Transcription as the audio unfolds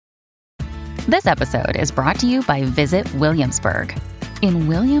This episode is brought to you by Visit Williamsburg. In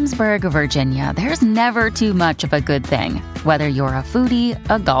Williamsburg, Virginia, there's never too much of a good thing. Whether you're a foodie,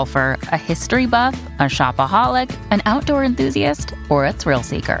 a golfer, a history buff, a shopaholic, an outdoor enthusiast, or a thrill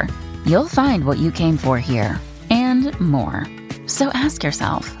seeker, you'll find what you came for here and more. So ask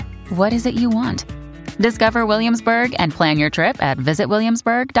yourself, what is it you want? Discover Williamsburg and plan your trip at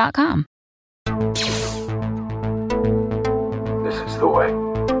visitwilliamsburg.com. This is the way.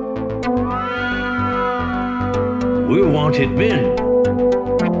 We want it been.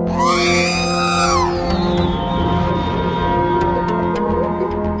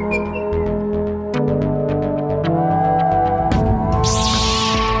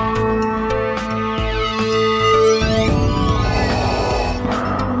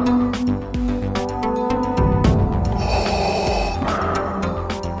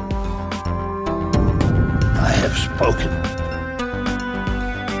 I have spoken.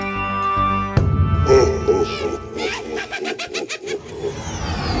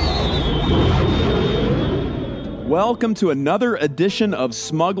 Welcome to another edition of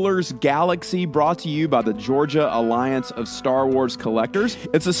Smuggler's Galaxy, brought to you by the Georgia Alliance of Star Wars Collectors.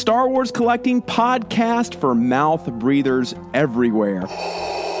 It's a Star Wars collecting podcast for mouth breathers everywhere.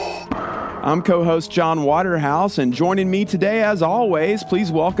 I'm co-host John Waterhouse, and joining me today, as always,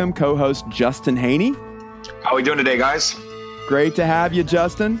 please welcome co-host Justin Haney. How are we doing today, guys? Great to have you,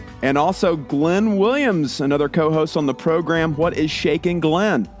 Justin. And also Glenn Williams, another co-host on the program. What is shaking,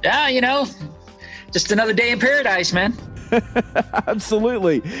 Glenn? Yeah, just another day in paradise, man.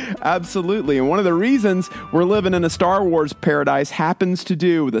 Absolutely. And one of the reasons we're living in a Star Wars paradise happens to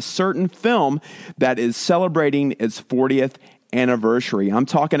do with a certain film that is celebrating its 40th anniversary. I'm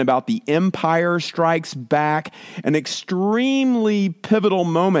talking about The Empire Strikes Back. An extremely pivotal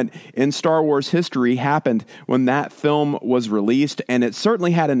moment in Star Wars history happened when that film was released, and it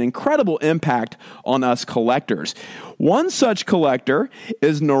certainly had an incredible impact on us collectors. One such collector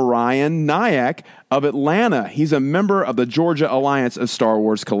is Narayan Naik of Atlanta. He's a member of the Georgia Alliance of Star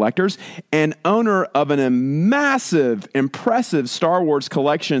Wars Collectors and owner of a massive, impressive Star Wars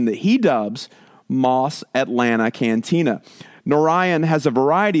collection that he dubs Moss Atlanta Cantina. Narayan has a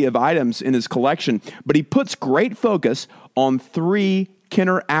variety of items in his collection, but he puts great focus on three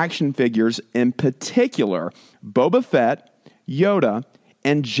Kenner action figures in particular: Boba Fett, Yoda,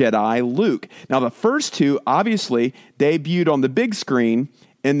 and Jedi Luke. Now, the first two obviously debuted on the big screen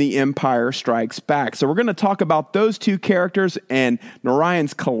in The Empire Strikes Back. So we're going to talk about those two characters and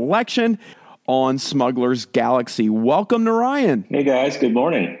Narayan's collection on Smuggler's Galaxy. Welcome, Narayan. Hey, guys. Good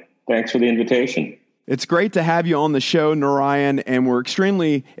morning. Thanks for the invitation. It's great to have you on the show, Narayan, and we're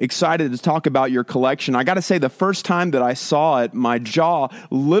extremely excited to talk about your collection. I got to say, the first time that I saw it, my jaw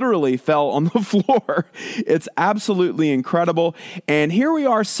literally fell on the floor. It's absolutely incredible. And here we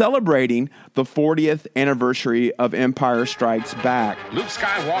are celebrating the 40th anniversary of Empire Strikes Back. Luke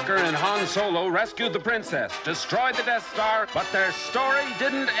Skywalker and Han Solo rescued the princess, destroyed the Death Star, but their story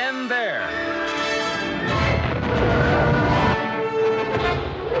didn't end there.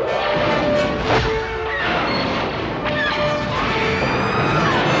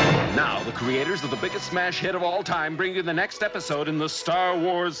 Creators of the biggest smash hit of all time bring you the next episode in the Star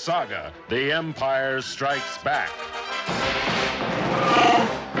Wars saga, The Empire Strikes Back.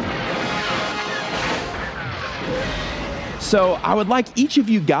 So I would like each of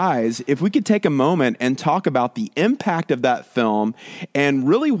you guys, if we could take a moment and talk about the impact of that film and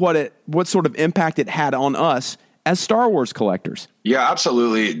really what sort of impact it had on us as Star Wars collectors. Yeah,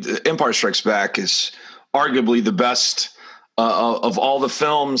 absolutely. The Empire Strikes Back is arguably the best of all the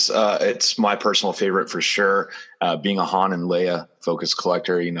films. It's my personal favorite for sure. Being a Han and Leia focused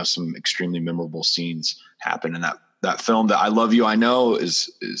collector, some extremely memorable scenes happen in that film. That I Love You, I Know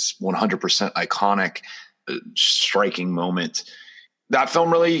is 100% iconic, striking moment. That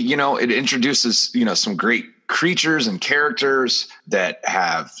film really, it introduces, some great creatures and characters that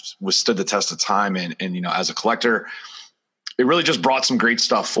have withstood the test of time. And as a collector, it really just brought some great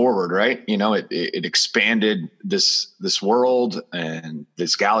stuff forward, right? It expanded this world and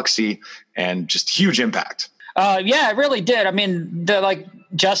this galaxy, and just huge impact. Yeah, it really did. I mean, like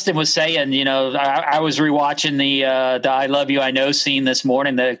Justin was saying, I was rewatching the I Love You, I Know scene this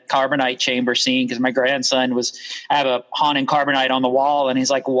morning, the carbonite chamber scene, because my grandson I have a Han and carbonite on the wall, and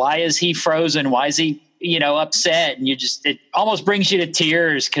he's like, why is he frozen? Why is he, upset? And it almost brings you to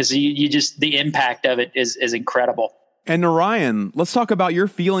tears, because the impact of it is incredible. And Narayan, let's talk about your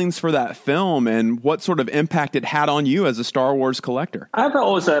feelings for that film and what sort of impact it had on you as a Star Wars collector. I've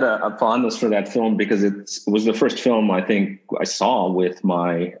always had a fondness for that film because it was the first film I think I saw with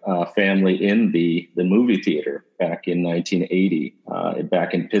my family in the movie theater back in 1980,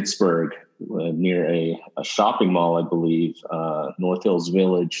 back in Pittsburgh. near a shopping mall, I believe, North Hills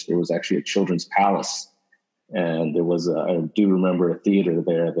Village. There was actually a children's palace. And there was, I do remember a theater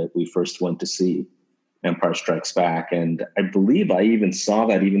there that we first went to see Empire Strikes Back. And I believe I even saw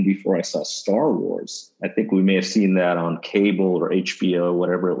that even before I saw Star Wars. I think we may have seen that on cable or HBO,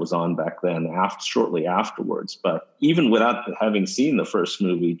 whatever it was on back then, shortly afterwards. But even without having seen the first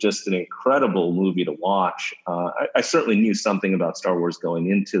movie, just an incredible movie to watch. I certainly knew something about Star Wars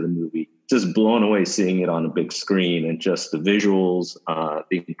going into the movie. Just blown away seeing it on a big screen, and just the visuals,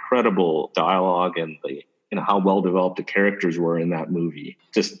 the incredible dialogue, and how well developed the characters were in that movie.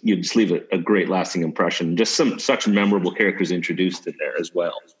 You just leave a great lasting impression. Just such memorable characters introduced in there as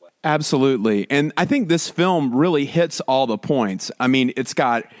well. Absolutely. And I think this film really hits all the points. I mean, it's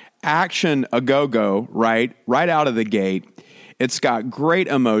got action a go-go, right out of the gate. It's got great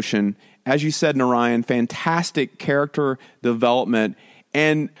emotion. As you said, Narayan, fantastic character development.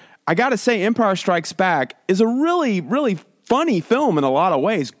 And I got to say, Empire Strikes Back is a really, really funny film in a lot of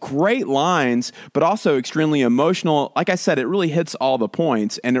ways. Great lines, but also extremely emotional. Like I said, it really hits all the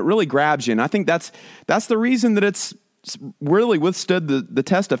points, and it really grabs you. And I think that's the reason that it's really withstood the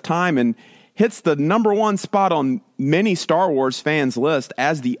test of time and hits the number one spot on many Star Wars fans' list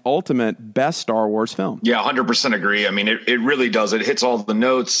as the ultimate best Star Wars film. Yeah, 100% agree. I mean, it really does. It hits all the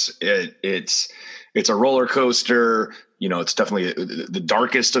notes. It's a roller coaster. It's definitely the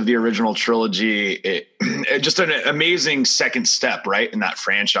darkest of the original trilogy. It just an amazing second step, right, in that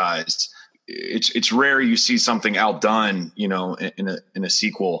franchise. It's rare you see something outdone, in a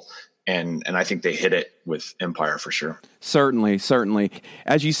sequel, and I think they hit it with Empire for sure. Certainly.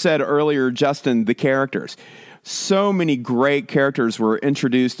 As you said earlier, Justin, the characters. So many great characters were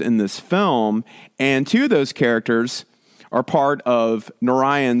introduced in this film, and two of those characters are part of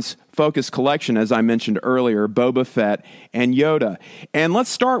Narayan's focus collection, as I mentioned earlier, Boba Fett and Yoda. And let's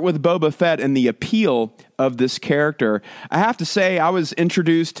start with Boba Fett and the appeal of this character. I have to say, I was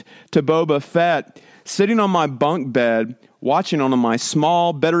introduced to Boba Fett sitting on my bunk bed, watching on my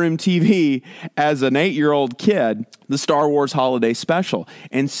small bedroom TV as an 8-year-old kid, the Star Wars Holiday Special,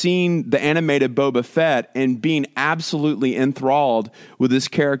 and seeing the animated Boba Fett and being absolutely enthralled with this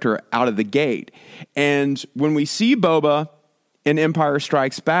character out of the gate. And when we see Boba in Empire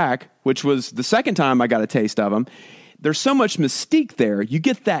Strikes Back, which was the second time I got a taste of him, there's so much mystique there. You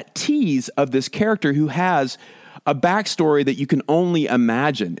get that tease of this character who has a backstory that you can only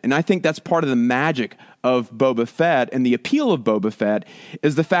imagine. And I think that's part of the magic of Boba Fett, and the appeal of Boba Fett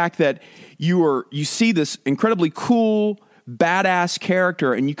is the fact that you see this incredibly cool, badass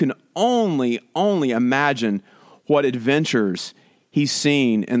character, and you can only imagine what adventures he's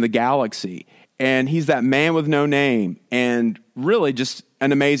seen in the galaxy. And he's that man with no name, and really just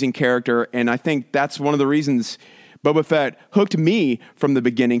an amazing character. And I think that's one of the reasons Boba Fett hooked me from the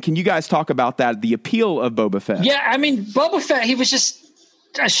beginning. Can you guys talk about that, the appeal of Boba Fett? Yeah, I mean, Boba Fett, he was just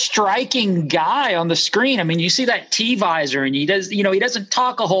a striking guy on the screen. I mean, you see that T-visor, and he doesn't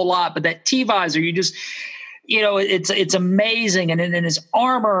talk a whole lot, but that T-visor, you just, it's amazing. And then his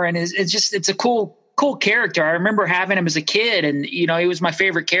armor, and it's a cool character. I remember having him as a kid, and he was my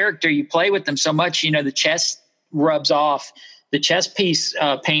favorite character. You play with him so much, the chest rubs off, the chest piece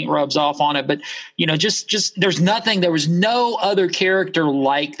paint rubs off on it. But just there was no other character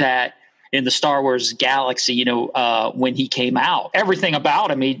like that in the Star Wars galaxy. When he came out, everything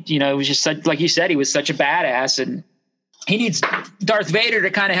about him, he was just such, like you said, he was such a badass, and he needs Darth Vader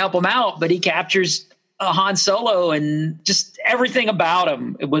to kind of help him out, but he captures Han Solo, and just everything about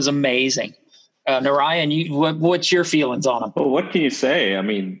him, it was amazing. Narayan, what's your feelings on him? Well, what can you say? I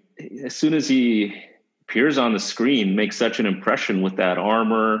mean, as soon as he appears on the screen, makes such an impression with that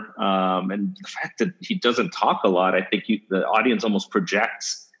armor, and the fact that he doesn't talk a lot, I think the audience almost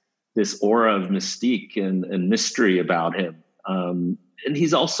projects this aura of mystique and mystery about him. And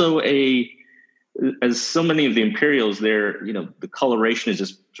he's also as so many of the Imperials there, the coloration is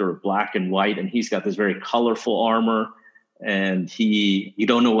just sort of black and white, and he's got this very colorful armor, and you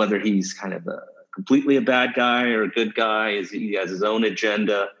don't know whether he's kind of completely a bad guy or a good guy. He has his own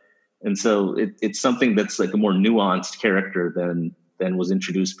agenda. And so it's something that's like a more nuanced character than was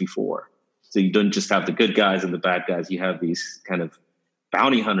introduced before. So you don't just have the good guys and the bad guys. You have these kind of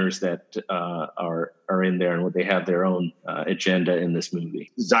bounty hunters that are in there, and they have their own agenda in this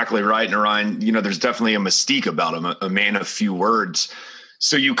movie. Exactly right, Narayan. There's definitely a mystique about him, a man of few words.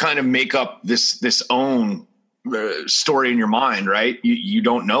 So you kind of make up this own story in your mind, right? You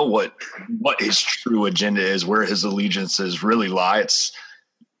don't know what his true agenda is, where his allegiances really lie.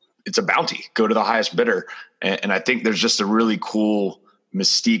 It's a bounty. Go to the highest bidder. And I think there's just a really cool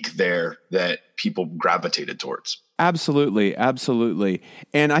mystique there that people gravitated towards. Absolutely, absolutely.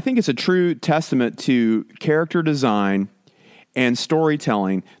 And I think it's a true testament to character design and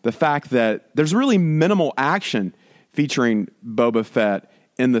storytelling, the fact that there's really minimal action featuring Boba Fett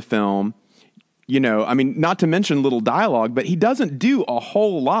in the film. You know, I mean, not to mention little dialogue, but he doesn't do a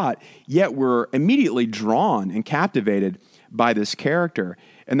whole lot, yet we're immediately drawn and captivated by this character.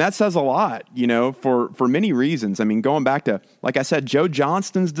 And that says a lot, you know, for many reasons. I mean, going back to, like I said, Joe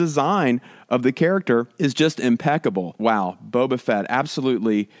Johnston's design of the character is just impeccable. Wow, Boba Fett,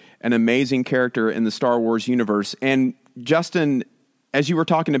 absolutely an amazing character in the Star Wars universe. And Justin, as you were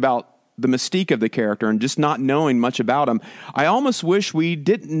talking about the mystique of the character and just not knowing much about him, I almost wish we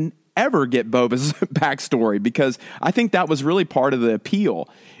didn't ever get Boba's backstory, because I think that was really part of the appeal,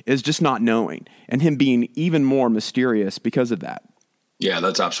 is just not knowing and him being even more mysterious because of that. Yeah,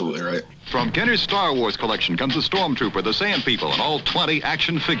 that's absolutely right. From Kenner's Star Wars collection comes the Stormtrooper, the Sand People, and all 20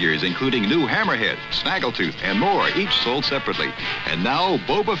 action figures, including new Hammerhead, Snaggletooth, and more, each sold separately. And now,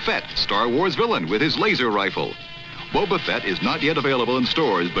 Boba Fett, Star Wars villain with his laser rifle. Boba Fett is not yet available in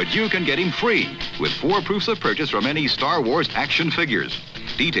stores, but you can get him free with 4 proofs of purchase from any Star Wars action figures.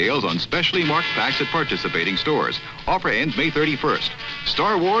 Details on specially marked packs at participating stores. Offer ends May 31st.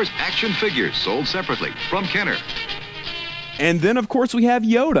 Star Wars action figures sold separately from Kenner. And then, of course, we have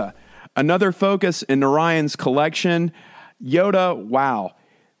Yoda, another focus in Narayan's collection. Yoda, wow.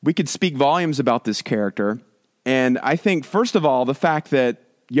 We could speak volumes about this character. And I think, first of all, the fact that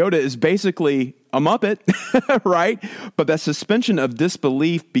Yoda is basically a Muppet, right? But that suspension of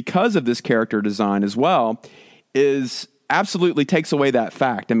disbelief because of this character design as well is absolutely takes away that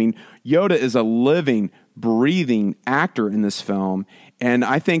fact. I mean, Yoda is a living, breathing actor in this film. And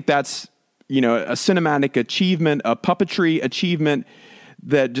I think that's, you know, a cinematic achievement, a puppetry achievement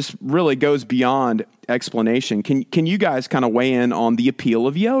that just really goes beyond explanation. Can you guys kind of weigh in on the appeal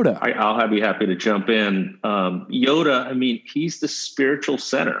of Yoda? I'll be happy to jump in. Yoda, I mean, he's the spiritual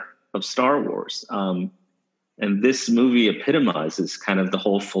center of Star Wars. And this movie epitomizes kind of the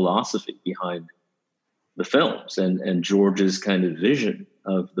whole philosophy behind the films and George's kind of vision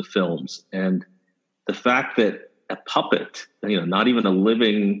of the films. And the fact that a puppet, you know, not even a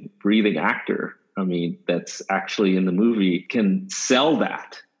living, breathing actor, I mean, that's actually in the movie, can sell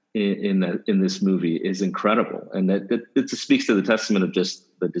that in this movie is incredible. And that it just speaks to the testament of just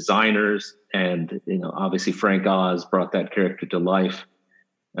the designers. And, you know, obviously Frank Oz brought that character to life,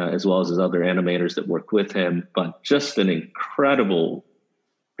 as well as his other animators that worked with him. But just an incredible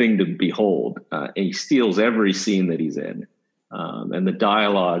thing to behold. And he steals every scene that he's in. And the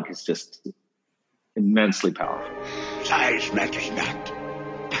dialogue is just immensely powerful. Size matters not.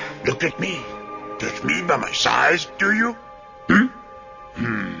 Look at me. Judge me by my size, do you?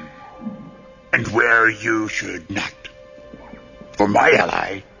 And where you should not. For my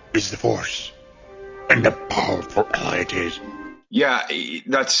ally is the Force. And a powerful ally it is. Yeah,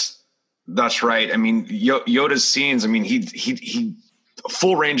 that's right. I mean, Yoda's scenes, I mean, he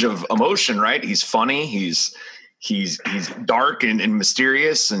full range of emotion, right? He's funny. He's dark and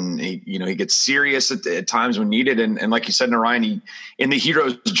mysterious, and he gets serious at times when needed. And like you said, Narayan, in the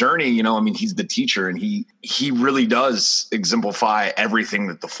hero's journey, you know, I mean, he's the teacher, and he really does exemplify everything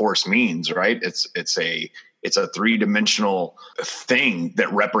that the Force means, right? It's a 3-dimensional thing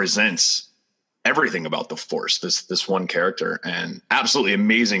that represents everything about the Force, this one character, and absolutely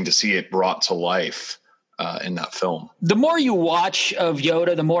amazing to see it brought to life in that film. The more you watch of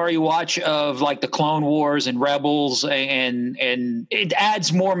Yoda, the more you watch of like the Clone Wars and Rebels, and it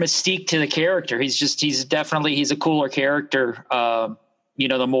adds more mystique to the character. He's a cooler character.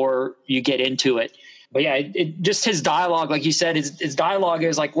 The more you get into it. But yeah, it just his dialogue, like you said, his dialogue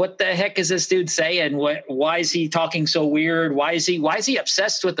is like, what the heck is this dude saying? Why is he talking so weird? Why is he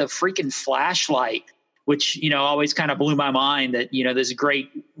obsessed with a freaking flashlight? Which, you know, always kind of blew my mind that, you know, this great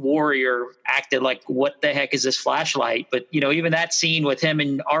warrior acted like, what the heck is this flashlight? But, you know, even that scene with him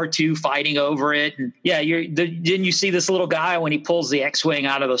and R2 fighting over it. And yeah, didn't you see this little guy when he pulls the X-Wing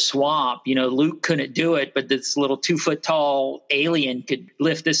out of the swamp? You know, Luke couldn't do it, but this little 2-foot tall alien could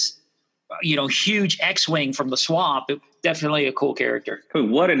lift this, you know, huge X-Wing from the swamp. Definitely a cool character.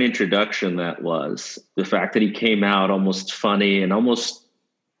 What an introduction that was. The fact that he came out almost funny and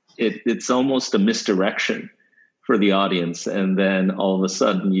it's almost a misdirection for the audience. And then all of a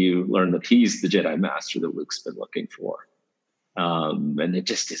sudden you learn that he's the Jedi Master that Luke's been looking for. And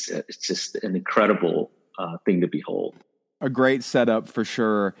it's just an incredible thing to behold. A great setup for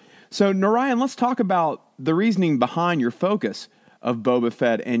sure. So Narayan, let's talk about the reasoning behind your focus of Boba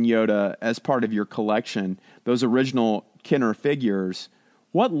Fett and Yoda as part of your collection, those original Kenner figures.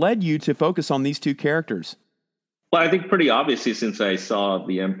 What led you to focus on these two characters? Well, I think pretty obviously since I saw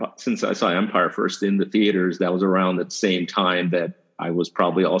Empire first in the theaters, that was around the same time that I was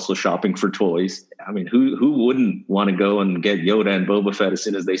probably also shopping for toys. I mean, who wouldn't want to go and get Yoda and Boba Fett as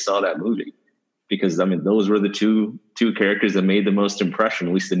soon as they saw that movie? Because I mean, those were the two characters that made the most impression,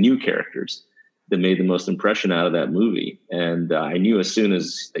 at least the new characters that made the most impression out of that movie. And I knew as soon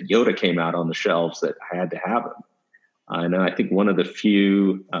as Yoda came out on the shelves that I had to have him. And I think one of the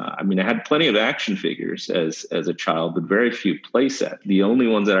few, I had plenty of action figures as a child, but very few playset. The only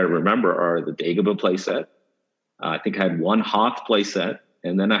ones that I remember are the Dagobah playset. I think I had one Hoth playset.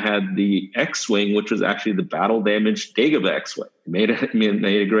 And then I had the X-Wing, which was actually the battle-damaged Dagobah X-Wing. It made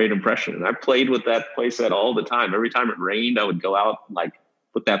a great impression. And I played with that playset all the time. Every time it rained, I would go out,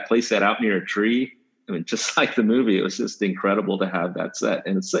 put that playset out near a tree. I mean, just like the movie, it was just incredible to have that set.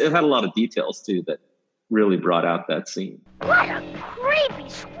 And it had a lot of details, too, that really brought out that scene. What a creepy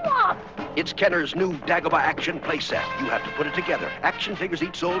swamp! It's Kenner's new Dagobah action playset. You have to put it together. Action figures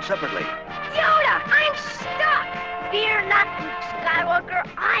each sold separately. Yoda, I'm stuck! Fear not, Luke Skywalker.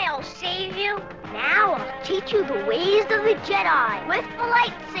 I'll save you. Now I'll teach you the ways of the Jedi with the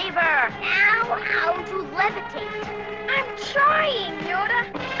lightsaber. Now how to levitate. I'm trying,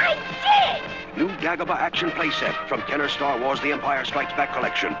 Yoda. I did! New Dagobah action playset from Kenner's Star Wars The Empire Strikes Back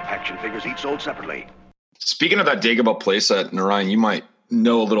collection. Action figures each sold separately. Speaking of that Dagobah playset, Narayan, you might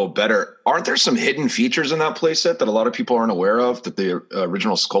know a little better. Aren't there some hidden features in that playset that a lot of people aren't aware of that the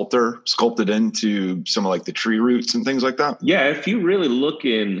original sculptor sculpted into some of the tree roots and things like that? Yeah, if you really look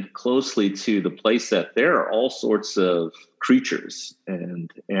in closely to the playset, there are all sorts of creatures and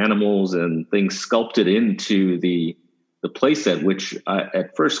animals and things sculpted into the playset, which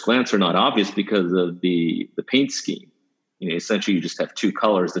at first glance are not obvious because of the paint scheme. Essentially, you just have two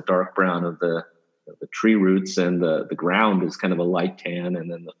colors: the dark brown of the tree roots, and the ground is kind of a light tan,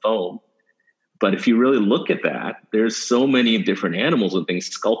 and then the foam. But if you really look at that, there's so many different animals and things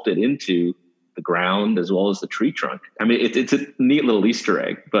sculpted into the ground as well as the tree trunk. I mean, it's a neat little Easter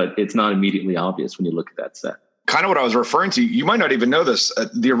egg, but it's not immediately obvious when you look at that set. Kind of what I was referring to. You might not even know this.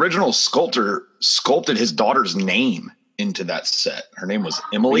 The original sculptor sculpted his daughter's name into that set. Her name was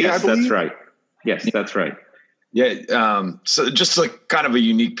Emily. Yes, that's right. Yes, that's right. Yeah. So just kind of a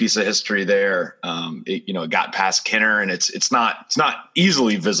unique piece of history there. It got past Kenner, and it's not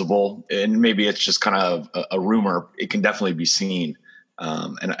easily visible, and maybe it's just kind of a rumor. It can definitely be seen.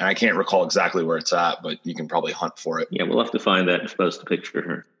 And I can't recall exactly where it's at, but you can probably hunt for it. Yeah, we'll have to find that and post a picture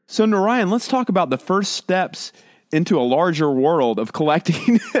here. So Narayan, let's talk about the first steps into a larger world of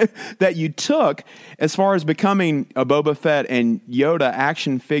collecting that you took as far as becoming a Boba Fett and Yoda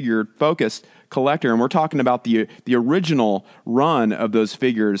action figure focused collector. And we're talking about the original run of those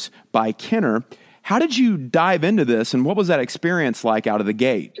figures by Kenner. How did you dive into this, and what was that experience like out of the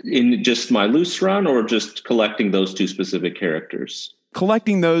gate? In just my loose run, or just collecting those two specific characters?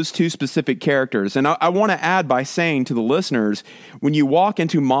 Collecting those two specific characters. And I want to add by saying to the listeners, when you walk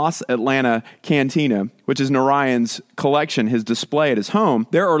into Moss Atlanta Cantina, which is Narayan's collection, his display at his home,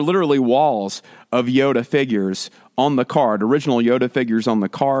 there are literally walls of Yoda figures on the card, original Yoda figures on the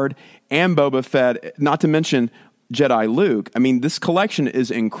card, and Boba Fett, not to mention Jedi Luke. I mean, this collection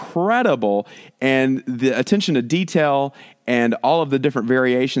is incredible, and the attention to detail and all of the different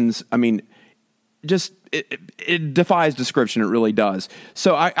variations, I mean, just it defies description. It really does.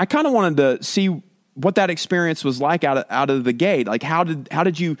 So I kind of wanted to see what that experience was like out of the gate. Like, how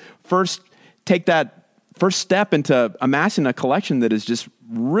did you first take that first step into amassing a collection that is just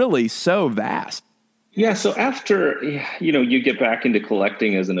really so vast? Yeah. So after you get back into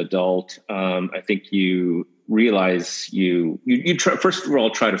collecting as an adult, I think you realize you try, first of all,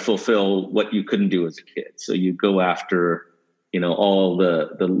 try to fulfill what you couldn't do as a kid. So you go after all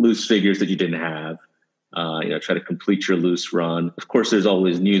the loose figures that you didn't have. Try to complete your loose run. Of course, there's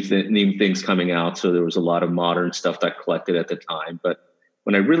always new things coming out. So there was a lot of modern stuff that I collected at the time. But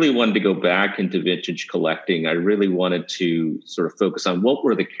when I really wanted to go back into vintage collecting, I really wanted to sort of focus on what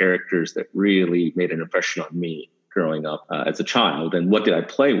were the characters that really made an impression on me growing up as a child, and what did I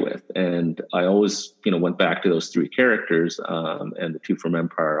play with? And I always, went back to those three characters, and the two from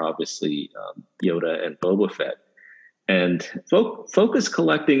Empire, obviously, Yoda and Boba Fett. And focus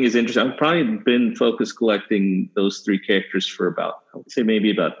collecting is interesting. I've probably been focus collecting those three characters for about, I would say maybe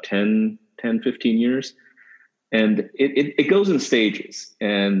about 10, 15 years. And it goes in stages.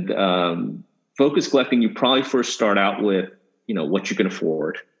 And focus collecting, you probably first start out with, what you can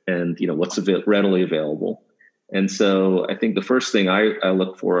afford and, what's readily available. And so I think the first thing I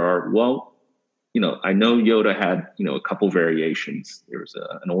look for are, I know Yoda had, a couple variations. There was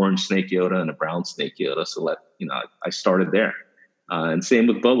an orange snake Yoda and a brown snake Yoda. So I started there. And same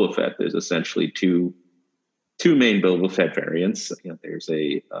with Boba Fett. There's essentially two two main Boba Fett variants. There's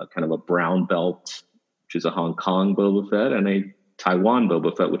a kind of a brown belt, which is a Hong Kong Boba Fett, and a Taiwan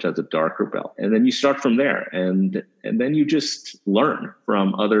Boba Fett, which has a darker belt. And then you start from there, and then you just learn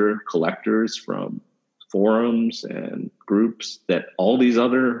from other collectors, from forums and groups, that all these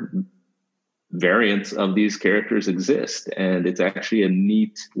other variants of these characters exist. And it's actually a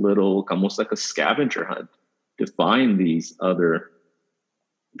neat little, almost like a scavenger hunt, to find these other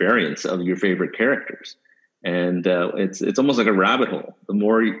variants of your favorite characters. And it's almost like a rabbit hole. The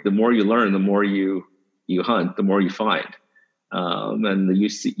more you learn, the more you hunt, the more you find. And you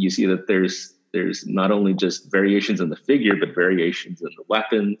see that there's not only just variations in the figure, but variations in the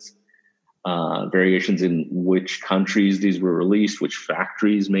weapons, variations in which countries these were released, which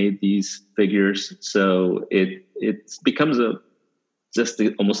factories made these figures. So it becomes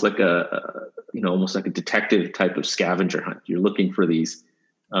almost like a detective type of scavenger hunt. You're looking for these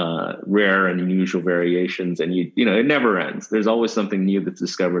rare and unusual variations, and it never ends. There's always something new that's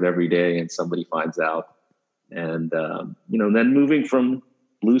discovered every day, and somebody finds out. And then moving from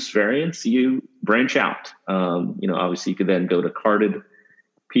loose variants, you branch out. Obviously you could then go to carded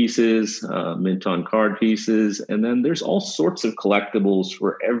pieces, mint on card pieces, and then there's all sorts of collectibles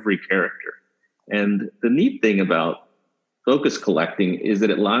for every character. And the neat thing about focus collecting is that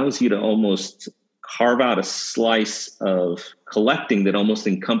it allows you to almost carve out a slice of collecting that almost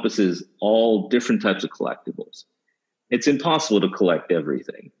encompasses all different types of collectibles. It's impossible to collect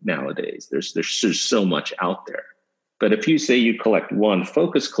everything nowadays. There's so much out there. But if you say you collect one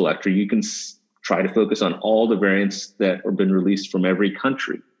focus collector, you can try to focus on all the variants that have been released from every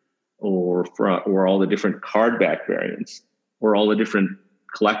country, or all the different card back variants, or all the different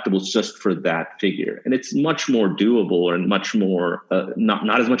collectibles just for that figure. And it's much more doable, and much more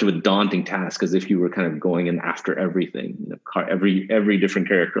not as much of a daunting task as if you were kind of going in after everything, every different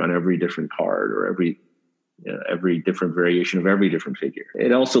character on every different card, or every different variation of every different figure.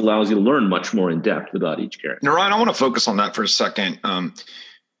 It also allows you to learn much more in depth about each character. Narayan, I want to focus on that for a second.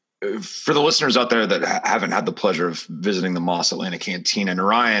 For the listeners out there that haven't had the pleasure of visiting the Moss Atlanta Cantina,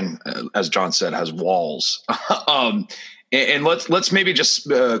 Narayan, as John said, has walls. And let's maybe just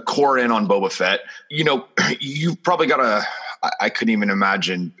core in on Boba Fett. You've probably got I couldn't even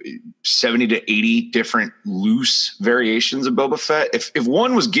imagine 70 to 80 different loose variations of Boba Fett. If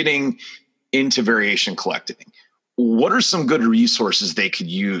one was getting into variation collecting, what are some good resources they could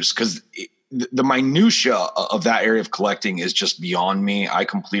use? Because the minutia of that area of collecting is just beyond me. I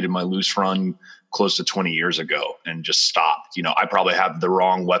completed my loose run close to 20 years ago and just stopped. I probably have the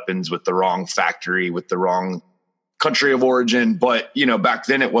wrong weapons with the wrong factory, with the wrong country of origin, but back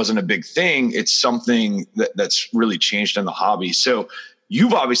then it wasn't a big thing. It's something that's really changed in the hobby. So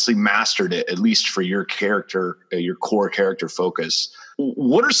you've obviously mastered it, at least for your character, your core character focus.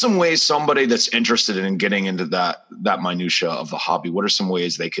 What are some ways somebody that's interested in getting into that minutia of the hobby, what are some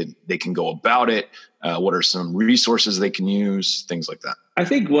ways they can go about it? What are some resources they can use? Things like that. I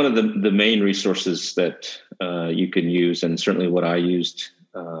think one of the main resources that you can use, and certainly what I used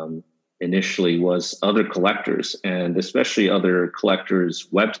initially, was other collectors, and especially other collectors'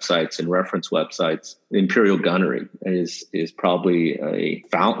 websites and reference websites. Imperial Gunnery is probably a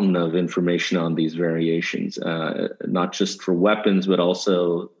fountain of information on these variations, not just for weapons, but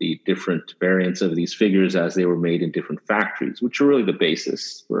also the different variants of these figures as they were made in different factories, which are really the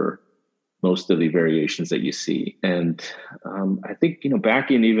basis for most of the variations that you see. And I think,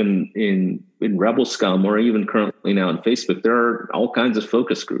 back in Rebel Scum, or even currently now on Facebook, there are all kinds of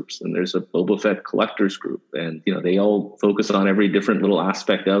focus groups, and there's a Boba Fett collectors group, and they all focus on every different little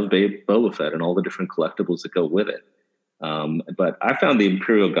aspect of Boba Fett and all the different collectibles that go with it. But I found the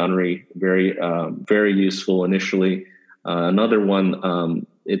Imperial Gunnery very, very useful initially. Another one,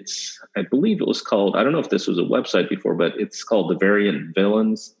 I believe it was called, I don't know if this was a website before, but it's called The Variant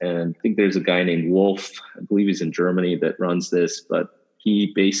Villains. And I think there's a guy named Wolf, I believe he's in Germany, that runs this, but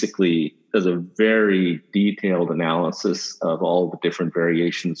he basically does a very detailed analysis of all the different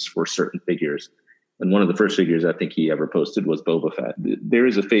variations for certain figures. And one of the first figures I think he ever posted was Boba Fett. There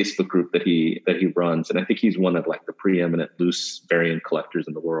is a Facebook group that he runs, and I think he's one of the preeminent loose variant collectors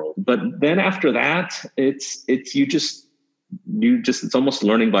in the world. But then after that, it's almost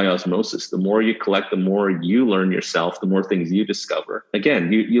learning by osmosis. The more you collect, the more you learn yourself, the more things you discover.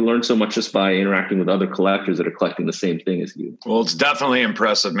 Again, you learn so much just by interacting with other collectors that are collecting the same thing as you. Well, it's definitely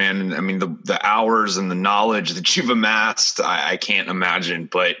impressive, man. And I mean, the hours and the knowledge that you've amassed, I can't imagine.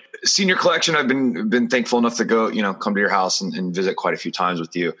 But Senior Collection, I've been thankful enough to go, come to your house and visit quite a few times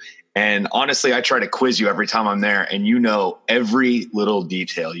with you. And honestly, I try to quiz you every time I'm there, and every little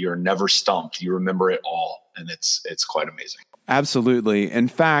detail. You're never stumped. You remember it all. And it's quite amazing. Absolutely. In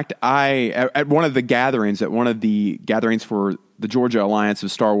fact, at one of the gatherings for the Georgia Alliance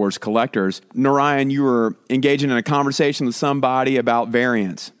of Star Wars Collectors, Narayan, you were engaging in a conversation with somebody about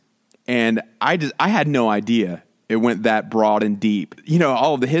variants. And I had no idea it went that broad and deep. You know,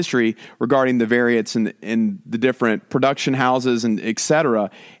 all of the history regarding the variants and the different production houses and et cetera.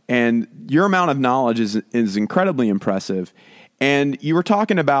 And your amount of knowledge is incredibly impressive. And you were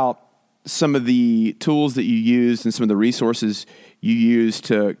talking about some of the tools that you used and some of the resources you used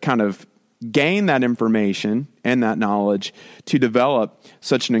to kind of gain that information and that knowledge to develop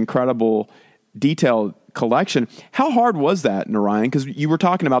such an incredible, detailed collection. How hard was that, Narayan? Because you were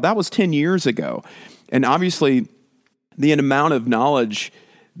talking about that was 10 years ago. And obviously, the amount of knowledge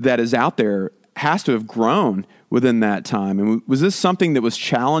that is out there has to have grown within that time. And was this something that was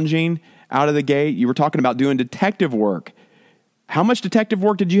challenging out of the gate? You were talking about doing detective work. How much detective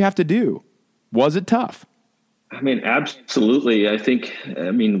work did you have to do? Was it tough? I mean, absolutely.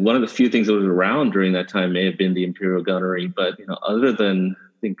 I mean, one of the few things that was around during that time may have been the Imperial Gunnery, but other than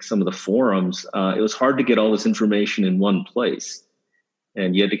I think some of the forums, it was hard to get all this information in one place.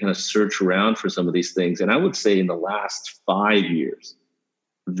 And you had to kind of search around for some of these things. And I would say in the last 5 years,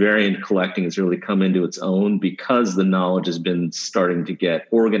 variant collecting has really come into its own because the knowledge has been starting to get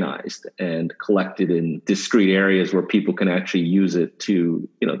organized and collected in discrete areas where people can actually use it to,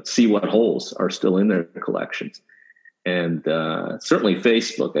 see what holes are still in their collections. And certainly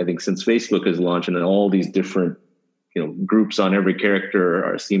Facebook, I think since Facebook has launched and all these different groups on every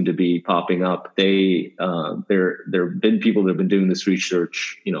character seem to be popping up. There have been people that have been doing this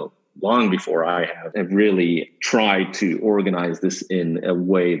research, long before I have really tried to organize this in a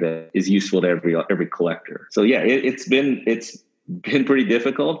way that is useful to every collector. So yeah, it's been pretty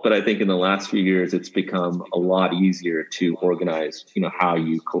difficult, but I think in the last few years it's become a lot easier to organize, how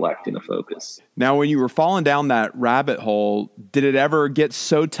you collect in a focus. Now, when you were falling down that rabbit hole, did it ever get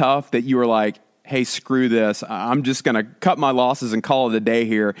so tough that you were like, hey, screw this. I'm just going to cut my losses and call it a day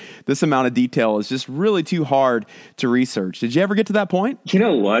here. This amount of detail is just really too hard to research. Did you ever get to that point? You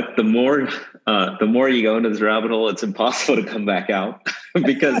know what? The more you go into this rabbit hole, it's impossible to come back out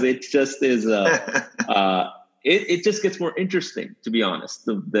because it just is, it just gets more interesting, to be honest,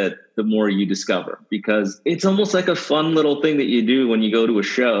 the more you discover, because it's almost like a fun little thing that you do when you go to a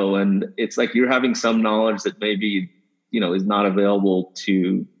show, and it's like you're having some knowledge that maybe, is not available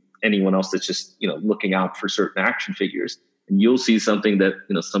to anyone else that's just, looking out for certain action figures, and you'll see something that,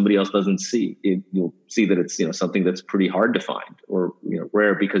 somebody else doesn't see. You'll see that it's, something that's pretty hard to find or,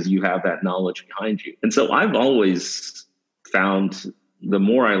 rare because you have that knowledge behind you. And so I've always found the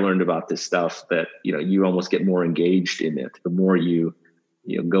more I learned about this stuff that, you almost get more engaged in it. The more you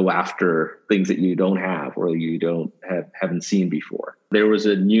go after things that you don't have or you haven't seen before. There was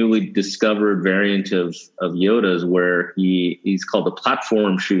a newly discovered variant of Yoda's where he's called the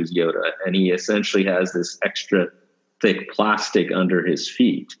platform shoes Yoda, and he essentially has this extra thick plastic under his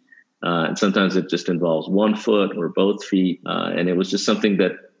feet. And sometimes it just involves one foot or both feet. And it was just something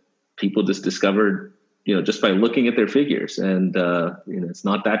that people just discovered, just by looking at their figures. And, it's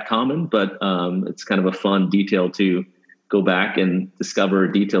not that common, but it's kind of a fun detail to go back and discover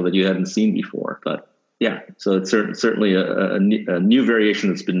a detail that you hadn't seen before. But yeah, so it's certainly a new variation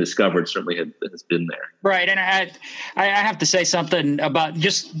that's been discovered certainly has been there. Right. And I have to say something about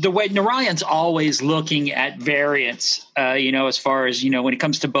just the way Narayan's always looking at variants, as far as, when it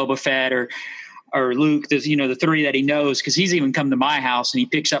comes to Boba Fett or Luke, there's, the three that he knows, because he's even come to my house and he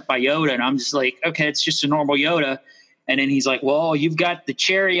picks up my Yoda and I'm just like, okay, it's just a normal Yoda. And then he's like, well, you've got the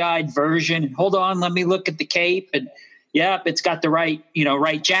cherry-eyed version. Hold on, let me look at the cape. And yep, it's got the right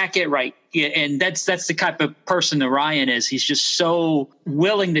jacket, right. Yeah, and that's the type of person Narayan is. He's just so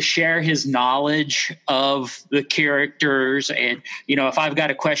willing to share his knowledge of the characters. And, if I've got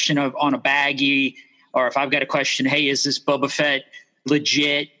a question on a baggie, or if I've got a question, hey, is this Boba Fett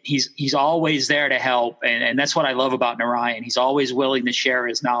legit? He's always there to help. And that's what I love about Narayan. He's always willing to share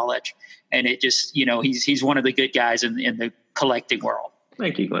his knowledge. And it just, he's one of the good guys in the collecting world.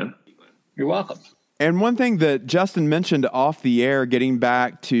 Thank you, Glenn. You're welcome. And one thing that Justin mentioned off the air, getting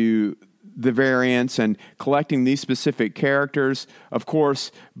back to the variants and collecting these specific characters, of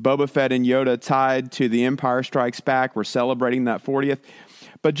course, Boba Fett and Yoda tied to The Empire Strikes Back. We're celebrating that 40th.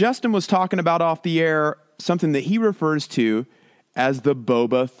 But Justin was talking about off the air something that he refers to as the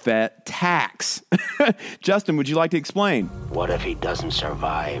Boba Fett tax. Justin, would you like to explain? What if he doesn't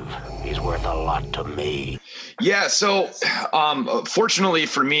survive? He's worth a lot to me. Yeah, so fortunately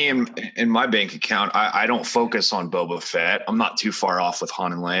for me in my bank account, I don't focus on Boba Fett. I'm not too far off with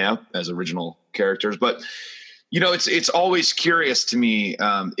Han and Leia as original characters, but It's always curious to me.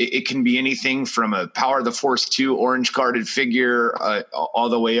 It can be anything from a Power of the Force 2 orange carded figure all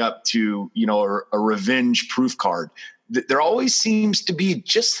the way up to, a revenge proof card. There always seems to be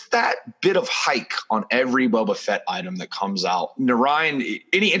just that bit of hike on every Boba Fett item that comes out. Narayan,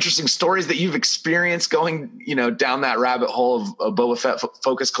 any interesting stories that you've experienced going, down that rabbit hole of Boba Fett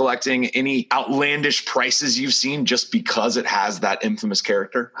focus collecting? Any outlandish prices you've seen just because it has that infamous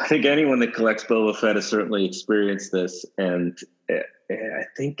character? I think anyone that collects Boba Fett has certainly experienced this, and I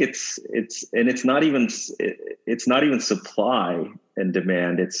think it's not even supply and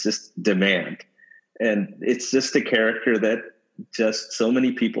demand; it's just demand. And it's just a character that just so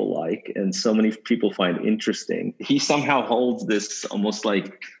many people like and so many people find interesting. He somehow holds this almost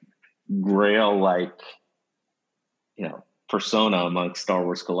like grail-like, persona among Star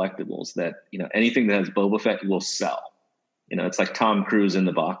Wars collectibles that, anything that has Boba Fett will sell. It's like Tom Cruise in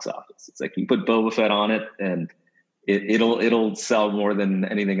the box office. It's like you put Boba Fett on it and it'll sell more than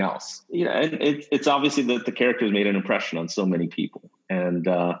anything else. And it's obviously that the character has made an impression on so many people. And,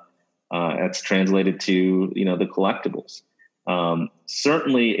 that's translated to, the collectibles.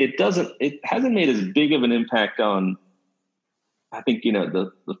 Certainly it hasn't made as big of an impact on, I think,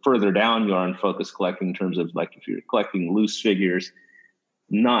 the further down you are in focus collecting in terms of like, if you're collecting loose figures,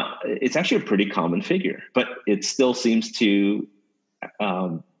 it's actually a pretty common figure, but it still seems to,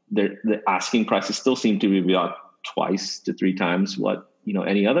 the asking prices still seem to be about 2 to 3 times what,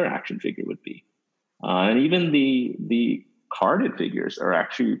 any other action figure would be. And even the carded figures are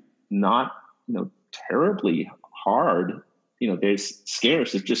actually not, terribly hard. They're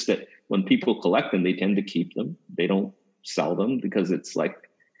scarce. It's just that when people collect them, they tend to keep them. They don't sell them because it's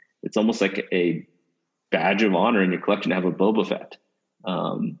almost like a badge of honor in your collection to have a Boba Fett.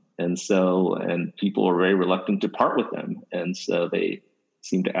 And people are very reluctant to part with them. And so they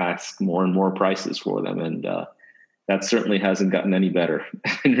seem to ask more and more prices for them. And that certainly hasn't gotten any better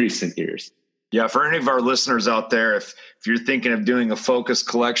in recent years. Yeah, for any of our listeners out there, if you're thinking of doing a focus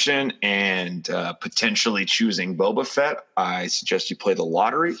collection and potentially choosing Boba Fett, I suggest you play the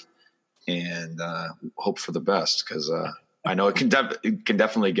lottery and hope for the best, because I know it can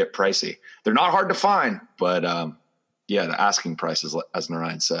definitely get pricey. They're not hard to find, but the asking prices, as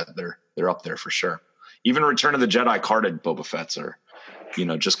Narayan said, they're up there for sure. Even Return of the Jedi carded Boba Fetts are,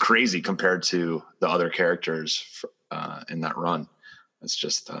 just crazy compared to the other characters in that run. It's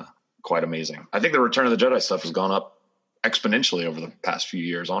just quite amazing. I think the Return of the Jedi stuff has gone up exponentially over the past few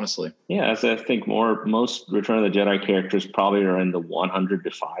years, honestly. Yeah, as I think most Return of the Jedi characters probably are in the 100 to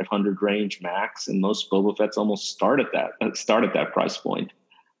 500 range max, and most Boba Fett's almost start at that price point.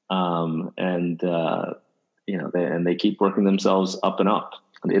 And they keep working themselves up and up.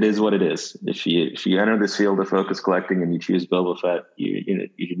 It is what it is. If you enter this field of focus collecting and you choose Boba Fett,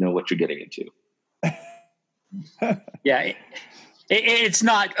 you know what you're getting into. Yeah. It's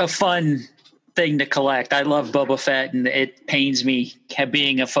not a fun thing to collect. I love Boba Fett, and it pains me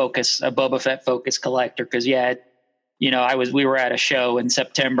being a Boba Fett focus collector. Cause we were at a show in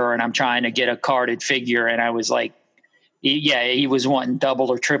September and I'm trying to get a carded figure. And I was like, he was wanting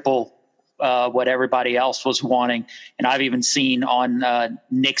double or triple what everybody else was wanting. And I've even seen on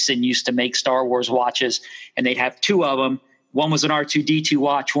Nixon used to make Star Wars watches, and they'd have 2 of them. One was an R2-D2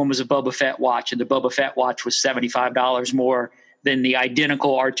 watch. One was a Boba Fett watch. And the Boba Fett watch was $75 more than the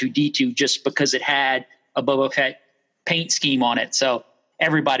identical R2-D2 just because it had a Boba Fett paint scheme on it. So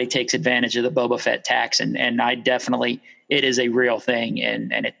everybody takes advantage of the Boba Fett tax. And it is a real thing.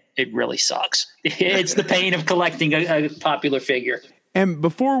 And it really sucks. It's the pain of collecting a popular figure. And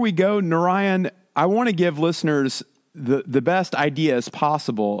before we go, Narayan, I want to give listeners the best ideas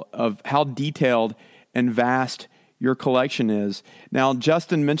possible of how detailed and vast your collection is. Now,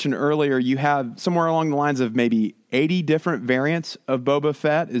 Justin mentioned earlier you have somewhere along the lines of maybe 80 different variants of Boba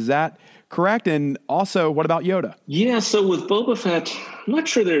Fett. Is that correct? And also, what about Yoda? Yeah, so with Boba Fett, I'm not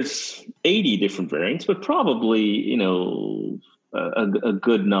sure there's 80 different variants, but probably, a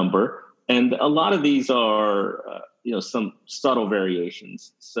good number. And a lot of these are, some subtle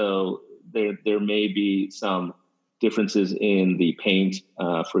variations. So there may be some differences in the paint.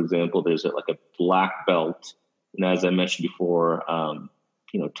 For example, there's a black belt. And as I mentioned before,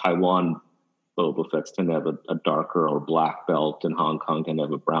 Taiwan Boba Fett's tend to have a darker or black belt, and Hong Kong tend to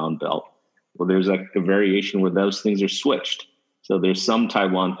have a brown belt. Well, there's a variation where those things are switched. So there's some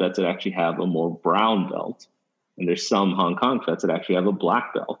Taiwan Fetts that actually have a more brown belt, and there's some Hong Kong Fetts that actually have a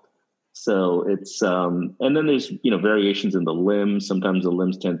black belt. So it's and then there's variations in the limbs. Sometimes the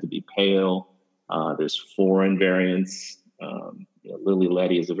limbs tend to be pale. There's foreign variants. Lily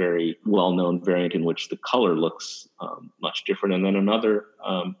Letty is a very well-known variant in which the color looks much different. And then another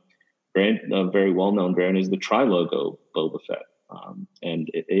variant, a very well-known variant, is the tri-logo Boba Fett. And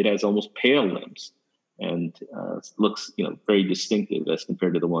it has almost pale limbs and looks, very distinctive as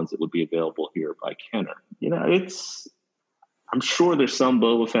compared to the ones that would be available here by Kenner. I'm sure there's some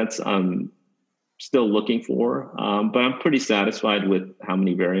Boba Fett's I'm still looking for, but I'm pretty satisfied with how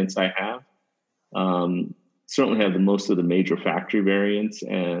many variants I have. Certainly have most of the major factory variants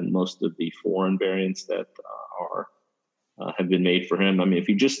and most of the foreign variants that have been made for him. I mean, if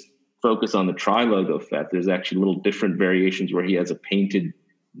you just focus on the tri-logo Fett, there's actually little different variations where he has a painted,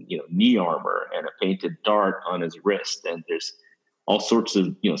 knee armor and a painted dart on his wrist, and there's all sorts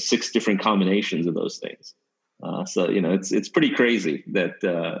of 6 different combinations of those things. So it's pretty crazy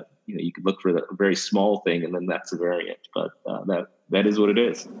that you could look for a very small thing and then that's a variant, but that is what it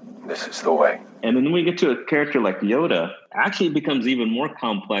is. This is the way. And then when we get to a character like Yoda, actually it becomes even more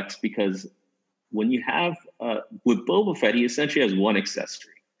complex, because when you have with Boba Fett, he essentially has one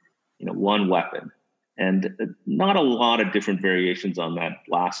accessory, one weapon, and not a lot of different variations on that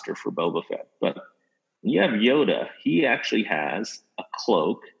blaster for Boba Fett. But when you have Yoda, he actually has a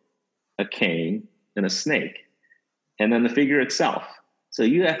cloak, a cane, and a snake, and then the figure itself. So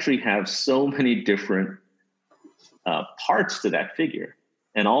you actually have so many different parts to that figure,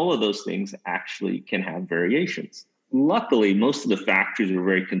 and all of those things actually can have variations. Luckily, most of the factories are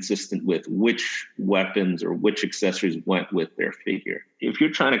very consistent with which weapons or which accessories went with their figure. If you're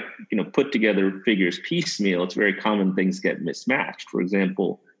trying to, put together figures piecemeal, it's very common things get mismatched. For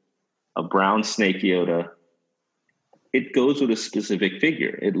example, a brown snake Yoda, it goes with a specific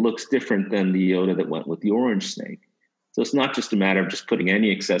figure. It looks different than the Yoda that went with the orange snake. So it's not just a matter of just putting any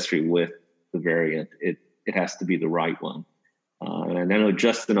accessory with the variant. It has to be the right one. And I know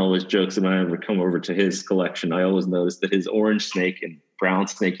Justin always jokes that when I ever come over to his collection, I always notice that his orange snake and brown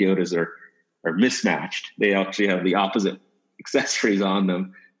snake Yodas are mismatched. They actually have the opposite accessories on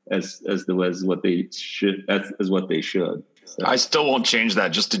them as what they should. So. I still won't change that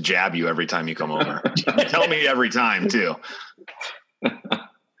just to jab you every time you come over. Tell me every time too.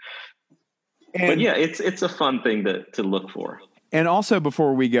 But yeah, it's a fun thing to look for. And also,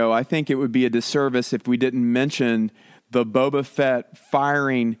 before we go, I think it would be a disservice if we didn't mention the Boba Fett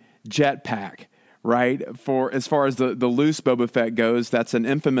firing jetpack, right? As far as the loose Boba Fett goes, that's an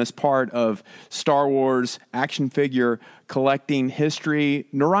infamous part of Star Wars action figure collecting history.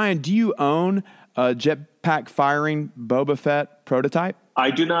 Narayan, do you own a jetpack firing Boba Fett prototype?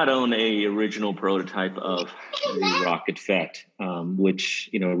 I do not own a original prototype of the Rocket Fett, which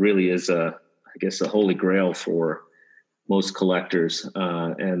really is a holy grail for most collectors.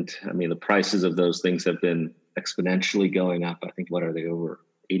 And I mean, the prices of those things have been exponentially going up. I think, what are they, over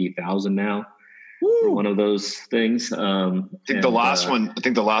 80,000 now? For one of those things. I think the last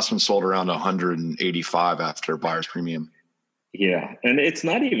one sold around 185 after buyer's premium. Yeah, and it's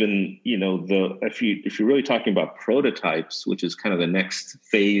not even if you're really talking about prototypes, which is kind of the next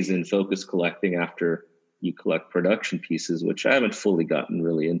phase in focus collecting after you collect production pieces, which I haven't fully gotten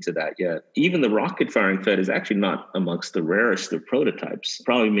really into that yet. Even the rocket firing Fett is actually not amongst the rarest of prototypes.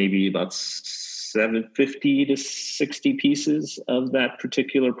 Probably maybe about 750 to 60 pieces of that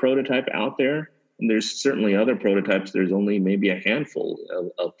particular prototype out there. And there's certainly other prototypes. There's only maybe a handful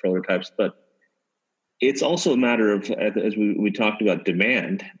of prototypes, but it's also a matter of, as we talked about,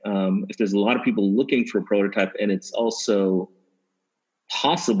 demand. If there's a lot of people looking for a prototype, and it's also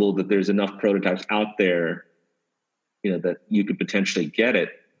possible that there's enough prototypes out there, that you could potentially get it,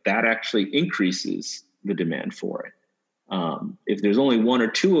 that actually increases the demand for it. If there's only one or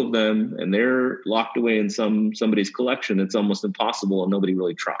two of them and they're locked away in somebody's collection, it's almost impossible, and nobody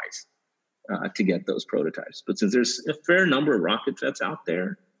really tries to get those prototypes. But since there's a fair number of rocket sets out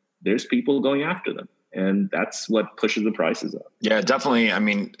there, there's people going after them. And that's what pushes the prices up. Yeah, definitely. I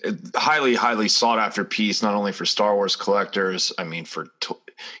mean, highly, highly sought after piece, not only for Star Wars collectors. I mean,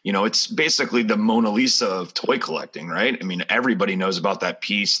 it's basically the Mona Lisa of toy collecting, right? I mean, everybody knows about that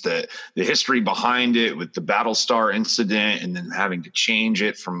piece, the history behind it with the Battlestar incident, and then having to change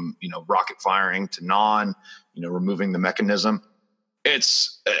it from, rocket firing to removing the mechanism.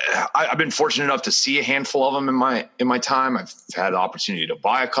 I've been fortunate enough to see a handful of them in my time. I've had the opportunity to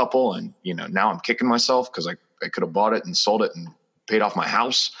buy a couple, and now I'm kicking myself because I could have bought it and sold it and paid off my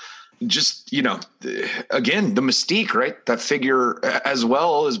house. Just again, the mystique, right? That figure, as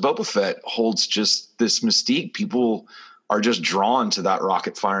well as Boba Fett, holds just this mystique. People are just drawn to that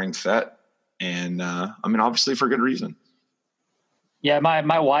rocket firing Fett, and obviously for good reason. Yeah,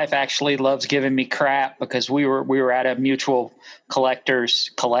 my wife actually loves giving me crap because we were at a mutual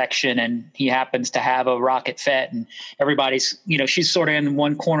collector's collection, and he happens to have a Rocket Fett, and everybody's she's sort of in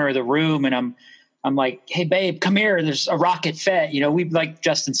one corner of the room, and I'm I'm like, hey babe, come here. There's a rocket fet. We like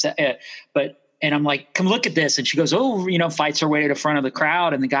Justin said, and I'm like, come look at this. And she goes, oh, fights her way to the front of the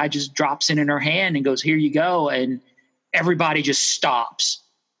crowd. And the guy just drops it in her hand and goes, here you go. And everybody just stops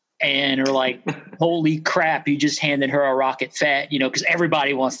and are like, holy crap, you just handed her a rocket fet, because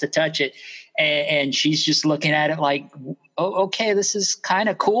everybody wants to touch it. And she's just looking at it like, oh, okay, this is kind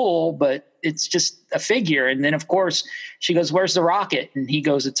of cool, but it's just a figure. And then of course she goes, where's the rocket? And he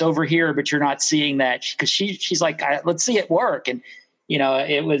goes, it's over here, but you're not seeing that, because she's like, let's see it work. And,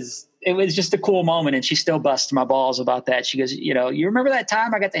 it was just a cool moment. And she still busts my balls about that. She goes, you remember that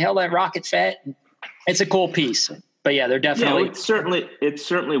time I got to hell that rocket fet? And it's a cool piece. But yeah, they're definitely. Yeah, it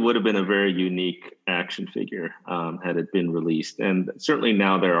certainly would have been a very unique action figure had it been released, and certainly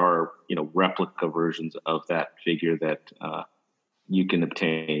now there are replica versions of that figure that you can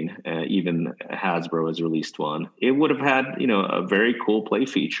obtain. Even Hasbro has released one. It would have had a very cool play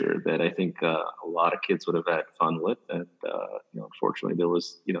feature that I think a lot of kids would have had fun with, and unfortunately there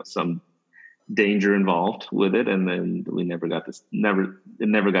was some danger involved with it, and then we never got to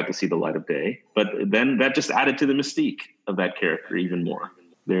see the light of day. But then that just added to the mystique of that character even more.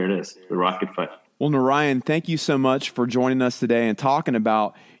 There it is, the rocket fight. Well, Narayan, thank you so much for joining us today and talking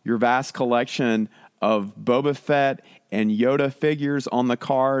about your vast collection of Boba Fett and Yoda figures on the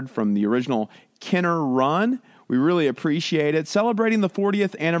card from the original Kenner run. We really appreciate it. Celebrating the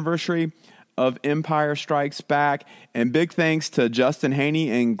 40th anniversary of Empire Strikes Back. And big thanks to Justin Haney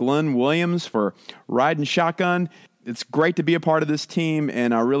and Glenn Williams for riding shotgun. It's great to be a part of this team,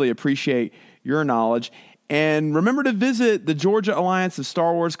 and I really appreciate your knowledge. And remember to visit the Georgia Alliance of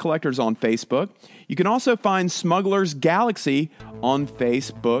Star Wars Collectors on Facebook. You can also find Smuggler's Galaxy on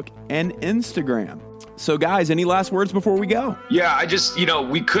Facebook and Instagram. So, guys, any last words before we go? Yeah, I just,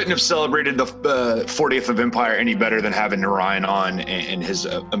 we couldn't have celebrated the 40th of Empire any better than having Narayan on and his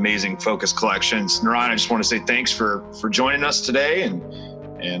amazing Focus collections. Narayan, I just want to say thanks for joining us today and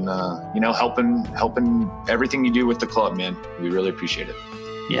helping everything you do with the club, man. We really appreciate it.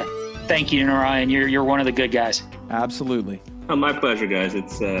 Yeah. Thank you, Narayan. You're one of the good guys. Absolutely. Oh, my pleasure, guys.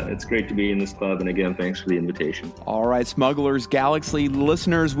 It's great to be in this club. And again, thanks for the invitation. All right, Smugglers Galaxy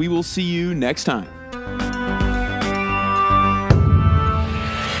listeners, we will see you next time.